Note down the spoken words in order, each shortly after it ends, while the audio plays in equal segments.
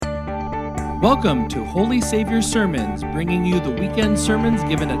Welcome to Holy Savior Sermons, bringing you the weekend sermons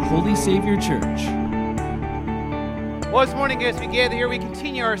given at Holy Savior Church. Well, this morning as we gather here, we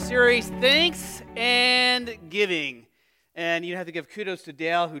continue our series, Thanks and Giving. And you have to give kudos to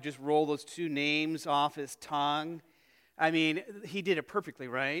Dale, who just rolled those two names off his tongue. I mean, he did it perfectly,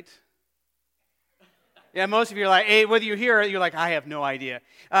 right? Yeah, most of you are like, hey, whether you hear it, you're like, I have no idea.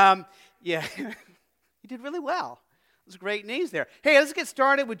 Yeah, he did really well. Those great names there. Hey, let's get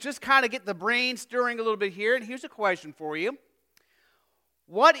started with just kind of get the brain stirring a little bit here. And here's a question for you.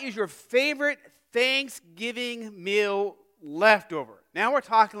 What is your favorite Thanksgiving meal leftover? Now we're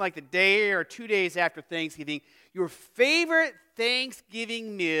talking like the day or 2 days after Thanksgiving. Your favorite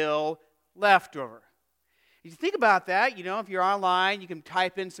Thanksgiving meal leftover. If you think about that, if you're online, you can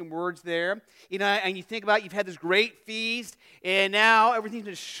type in some words there, and you think about you've had this great feast, and now everything's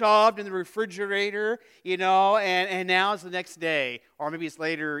been shoved in the refrigerator, and now it's the next day, or maybe it's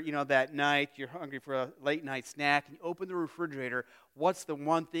later, that night, you're hungry for a late night snack, and you open the refrigerator. What's the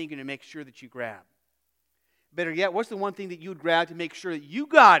one thing you're going to make sure that you grab? Better yet, what's the one thing that you would grab to make sure that you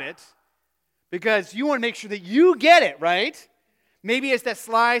got it, because you want to make sure that you get it, right? Maybe it's that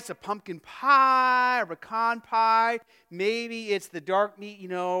slice of pumpkin pie or pecan pie. Maybe it's the dark meat,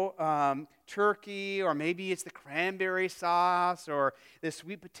 turkey, or maybe it's the cranberry sauce, or the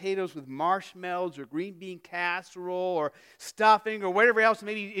sweet potatoes with marshmallows, or green bean casserole, or stuffing, or whatever else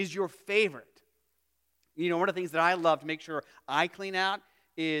maybe is your favorite. One of the things that I love to make sure I clean out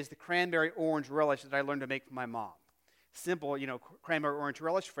is the cranberry orange relish that I learned to make from my mom. Simple, cranberry orange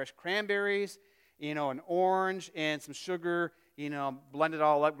relish, fresh cranberries, an orange and some sugar, blend it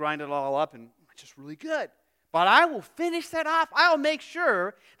all up, grind it all up, and it's just really good. But I will finish that off. I'll make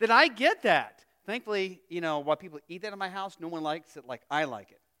sure that I get that. Thankfully, while people eat that in my house, no one likes it like I like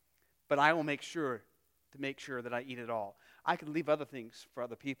it. But I will make sure that I eat it all. I can leave other things for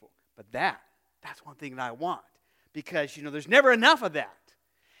other people. But that's one thing that I want. Because, there's never enough of that.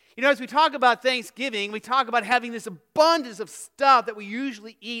 As we talk about Thanksgiving, we talk about having this abundance of stuff that we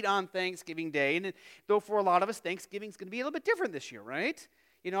usually eat on Thanksgiving Day. And though for a lot of us, Thanksgiving is going to be a little bit different this year, right?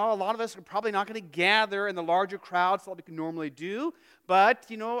 A lot of us are probably not going to gather in the larger crowds like we can normally do. But,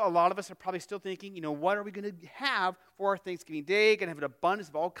 a lot of us are probably still thinking, what are we going to have for our Thanksgiving Day? Going to have an abundance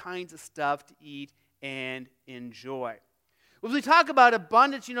of all kinds of stuff to eat and enjoy. When we talk about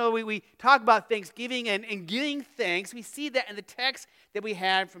abundance, we talk about Thanksgiving and giving thanks. We see that in the text that we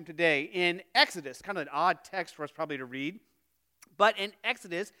had from today in Exodus. Kind of an odd text for us probably to read. But in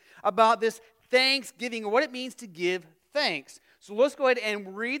Exodus, about this Thanksgiving, and what it means to give thanks. So let's go ahead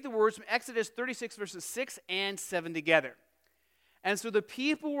and read the words from Exodus 36, verses 6 and 7 together. And so the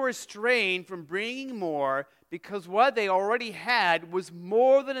people were restrained from bringing more because what they already had was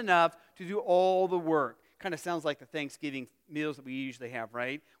more than enough to do all the work. Kind of sounds like the Thanksgiving meals that we usually have,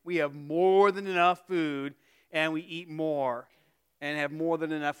 right? We have more than enough food, and we eat more, and have more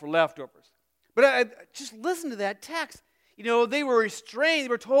than enough for leftovers. But just listen to that text. They were restrained. They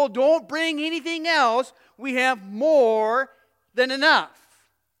were told, don't bring anything else. We have more than enough.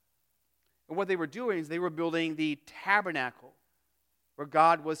 And what they were doing is they were building the tabernacle where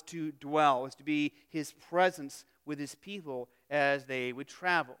God was to dwell, was to be His presence with His people as they would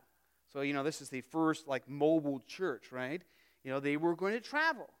travel. So, this is the first, mobile church, right? They were going to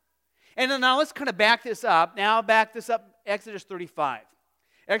travel. And then now let's kind of back this up. Exodus 35.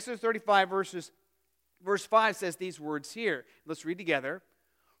 Exodus 35, verse 5 says these words here. Let's read together.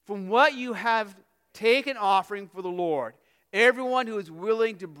 From what you have taken offering for the Lord, everyone who is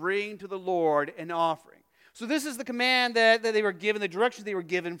willing to bring to the Lord an offering. So this is the command that they were given, the directions they were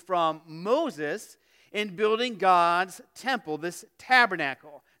given from Moses in building God's temple, this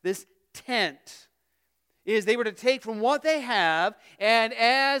tabernacle, this tent, is they were to take from what they have, and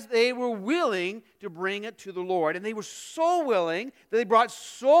as they were willing to bring it to the Lord. And they were so willing that they brought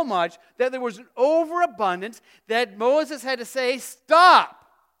so much that there was an overabundance that Moses had to say, stop.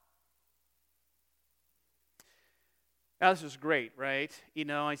 Now, this is great, right?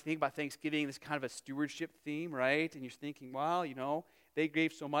 I think about Thanksgiving, this kind of a stewardship theme, right? And you're thinking, well, they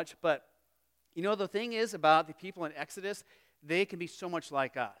gave so much. But, the thing is about the people in Exodus, they can be so much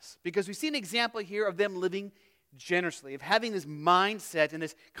like us. Because we see an example here of them living generously, of having this mindset and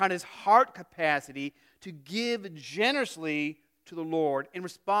this kind of heart capacity to give generously to the Lord in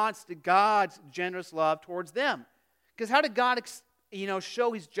response to God's generous love towards them. Because how did God,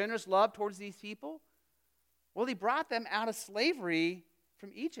 show His generous love towards these people? Well, He brought them out of slavery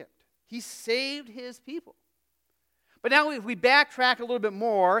from Egypt. He saved His people. But now if we backtrack a little bit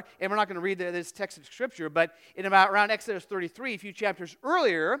more, and we're not going to read this text of Scripture, but around Exodus 33, a few chapters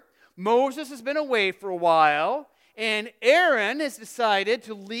earlier, Moses has been away for a while, And Aaron has decided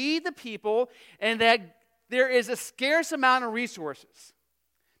to lead the people, and that there is a scarce amount of resources,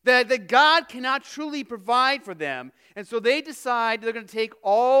 that God cannot truly provide for them. And so they decide they're going to take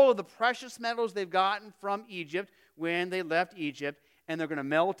all of the precious metals they've gotten from Egypt when they left Egypt, and they're going to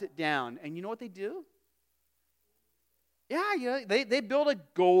melt it down. And you know what they do? Yeah, they build a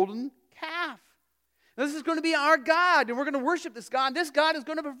golden calf. This is going to be our God, and we're going to worship this God, and this God is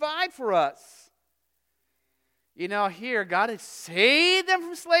going to provide for us. Here, God has saved them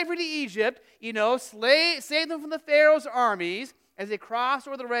from slavery to Egypt, saved them from the Pharaoh's armies as they crossed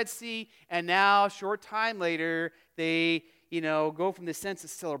over the Red Sea, and now, a short time later, they, go from this sense of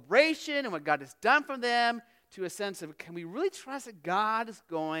celebration and what God has done for them to a sense of, can we really trust that God is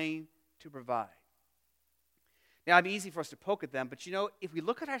going to provide? Now, it'd be easy for us to poke at them, but if we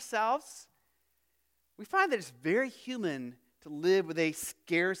look at ourselves, we find that it's very human to live with a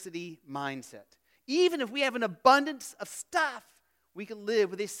scarcity mindset. Even if we have an abundance of stuff, we can live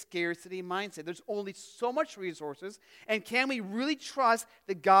with a scarcity mindset. There's only so much resources, and can we really trust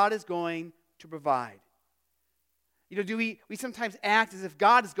that God is going to provide? Do we sometimes act as if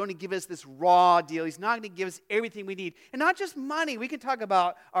God is going to give us this raw deal. He's not going to give us everything we need. And not just money. We can talk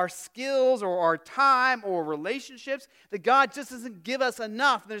about our skills or our time or relationships, that God just doesn't give us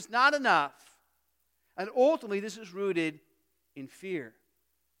enough. There's not enough. And ultimately, this is rooted in fear.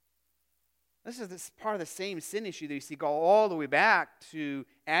 This is part of the same sin issue that you see go all the way back to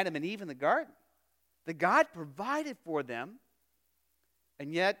Adam and Eve in the garden. That God provided for them,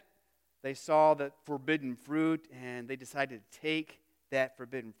 and yet they saw the forbidden fruit, and they decided to take that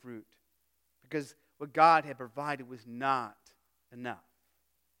forbidden fruit because what God had provided was not enough.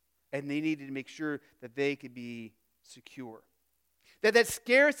 And they needed to make sure that they could be secure. That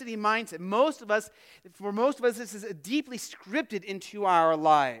scarcity mindset, for most of us, this is deeply scripted into our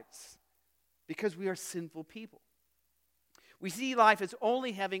lives because we are sinful people. We see life as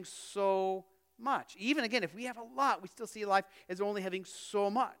only having so much. Even again, if we have a lot, we still see life as only having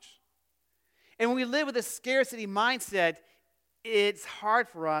so much. And when we live with a scarcity mindset, it's hard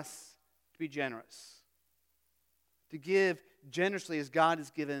for us to be generous, to give generously as God has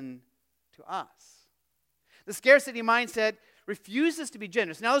given to us. The scarcity mindset refuses to be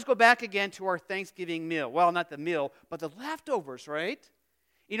generous. Now let's go back again to our Thanksgiving meal. Well, not the meal, but the leftovers, right?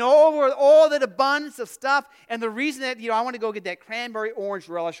 Over all that abundance of stuff, and the reason that, I want to go get that cranberry orange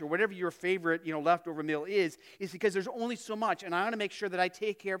relish or whatever your favorite, leftover meal is because there's only so much, and I want to make sure that I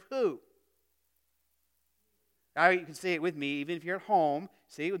take care of who? You can say it with me, even if you're at home,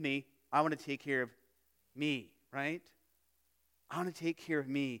 say it with me, I want to take care of me, right? I want to take care of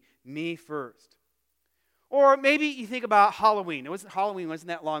me first. Or maybe you think about Halloween. Halloween wasn't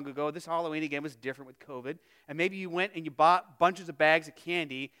that long ago. This Halloween, again, was different with COVID. And maybe you went and you bought bunches of bags of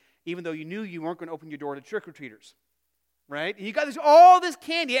candy, even though you knew you weren't going to open your door to trick-or-treaters, right? And you got all this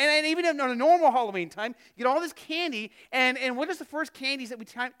candy, and even on a normal Halloween time, you get all this candy, and what is the first candies that we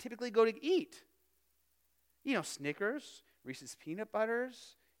typically go to eat? Snickers, Reese's Peanut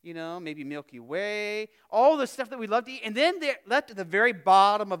Butters, maybe Milky Way, all the stuff that we love to eat. And then they're left at the very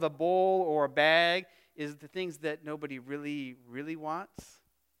bottom of a bowl or a bag is the things that nobody really, really wants.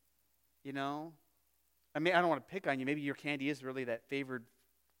 I don't want to pick on you. Maybe your candy is really that favored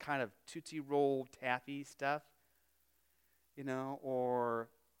kind of Tootsie Roll taffy stuff, or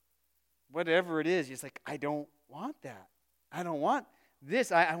whatever it is. It's like, I don't want that. I don't want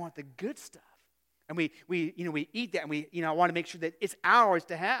this. I want the good stuff. And we eat that, and we want to make sure that it's ours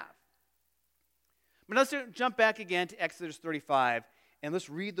to have. But let's jump back again to Exodus 35, and let's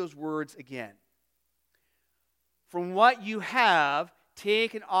read those words again. From what you have,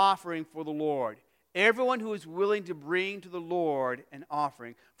 take an offering for the Lord. Everyone who is willing to bring to the Lord an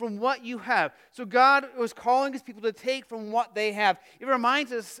offering. From what you have. So God was calling his people to take from what they have. It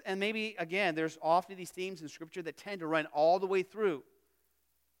reminds us, and maybe, again, there's often these themes in Scripture that tend to run all the way through.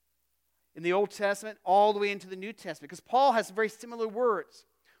 In the Old Testament, all the way into the New Testament. Because Paul has very similar words.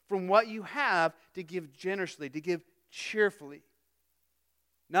 From what you have, to give generously, to give cheerfully.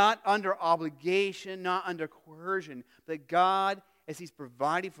 Not under obligation, not under coercion, but God, as he's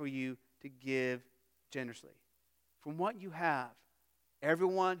providing for you, to give generously. From what you have,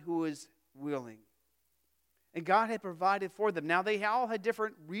 everyone who is willing. And God had provided for them. Now, they all had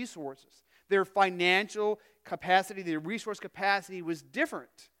different resources. Their financial capacity, their resource capacity was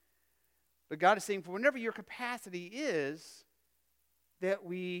different. But God is saying, for whatever your capacity is, that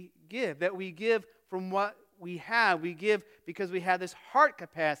we give from what we have. We give because we have this heart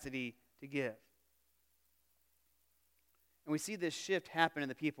capacity to give. And we see this shift happen in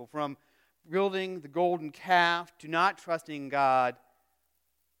the people from building the golden calf to not trusting God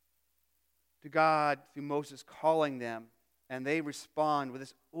to God through Moses calling them, and they respond with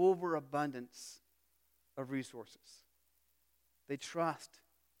this overabundance of resources. They trust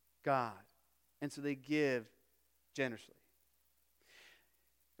God, and so they give generously.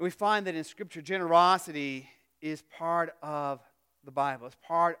 And we find that in Scripture, generosity is part of the Bible. It's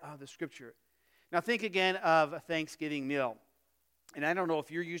part of the Scripture. Now think again of a Thanksgiving meal. And I don't know if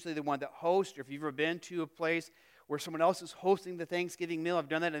you're usually the one that hosts or if you've ever been to a place where someone else is hosting the Thanksgiving meal. I've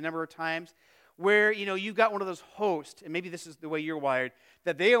done that a number of times where, you've got one of those hosts, and maybe this is the way you're wired,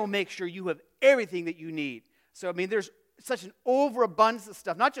 that they'll make sure you have everything that you need. So, there's such an overabundance of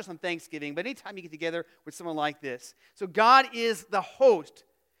stuff, not just on Thanksgiving, but anytime you get together with someone like this. So God is the host,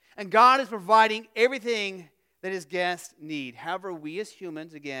 and God is providing everything that his guests need. However, we as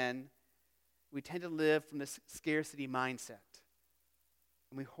humans, again, we tend to live from this scarcity mindset,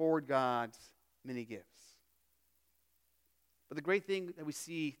 and we hoard God's many gifts. But the great thing that we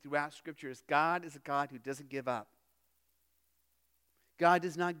see throughout Scripture is God is a God who doesn't give up. God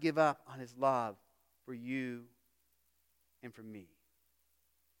does not give up on his love for you and for me.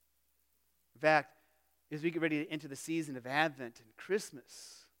 In fact, as we get ready to enter the season of Advent and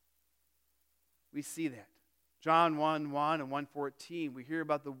Christmas, we see that. John 1:1 and 1:14, we hear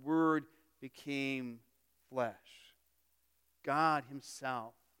about the Word became flesh. God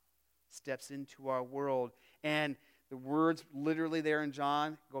himself steps into our world. And the words literally there in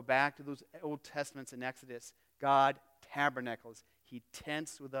John go back to those Old Testaments in Exodus. God tabernacles. He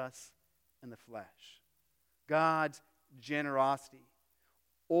tents with us in the flesh. God's generosity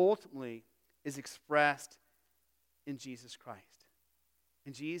ultimately is expressed in Jesus Christ.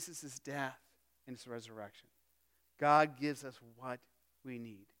 In Jesus' death and his resurrection. God gives us what we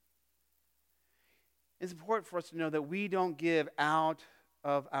need. It's important for us to know that we don't give out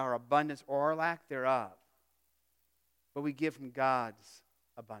of our abundance or our lack thereof, but we give from God's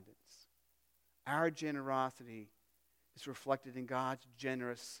abundance. Our generosity is reflected in God's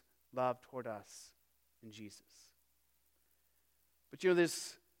generous love toward us in Jesus. But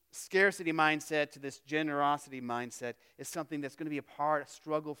this scarcity mindset to this generosity mindset is something that's going to be a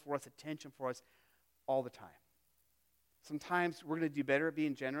struggle for us, a tension for us all the time. Sometimes we're going to do better at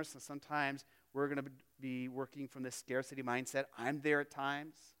being generous, and sometimes we're going to be working from this scarcity mindset. I'm there at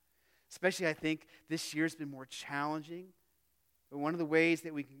times. Especially, I think, this year's been more challenging. But one of the ways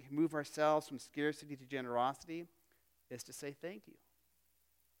that we can move ourselves from scarcity to generosity is to say thank you.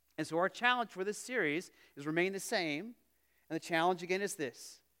 And so our challenge for this series is remain the same. And the challenge, again, is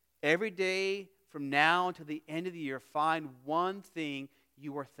this. Every day from now until the end of the year, find one thing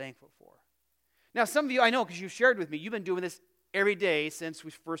you are thankful for. Now, some of you, I know because you've shared with me, you've been doing this every day since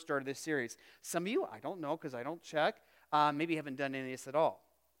we first started this series. Some of you, I don't know because I don't check, maybe haven't done any of this at all.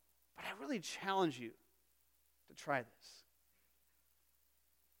 But I really challenge you to try this.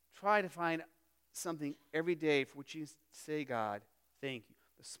 Try to find something every day for which you say, God, thank you.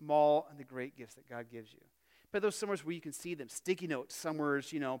 The small and the great gifts that God gives you. But those somewhere where you can see them, sticky notes, somewhere,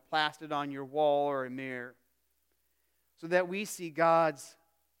 plastered on your wall or a mirror. So that we see God's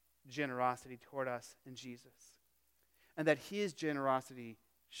generosity toward us in Jesus. And that his generosity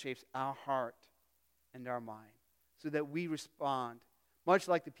shapes our heart and our mind. So that we respond, much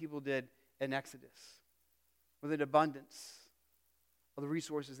like the people did in Exodus, with an abundance of the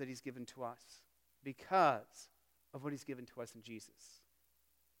resources that he's given to us because of what he's given to us in Jesus.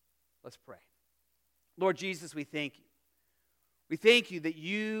 Let's pray. Lord Jesus, we thank you. We thank you that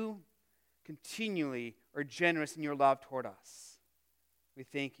you continually are generous in your love toward us. We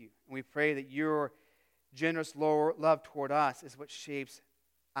thank you. And we pray that your generous love toward us is what shapes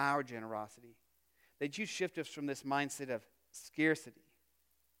our generosity. That you shift us from this mindset of scarcity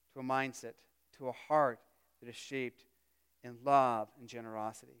to a mindset, to a heart that is shaped in love and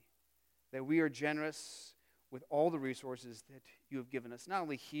generosity. That we are generous with all the resources that you have given us, not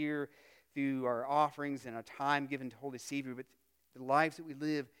only here through our offerings and our time given to Holy Savior, but the lives that we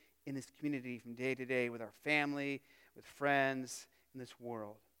live in this community from day to day with our family, with friends in this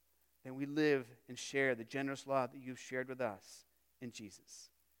world. That we live and share the generous love that you've shared with us in Jesus.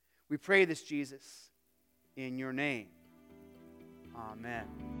 We pray this, Jesus, in your name. Amen.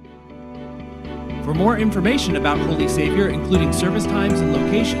 For more information about Holy Savior, including service times and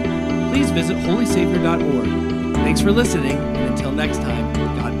location, please visit holysavior.org. Thanks for listening, and until next time.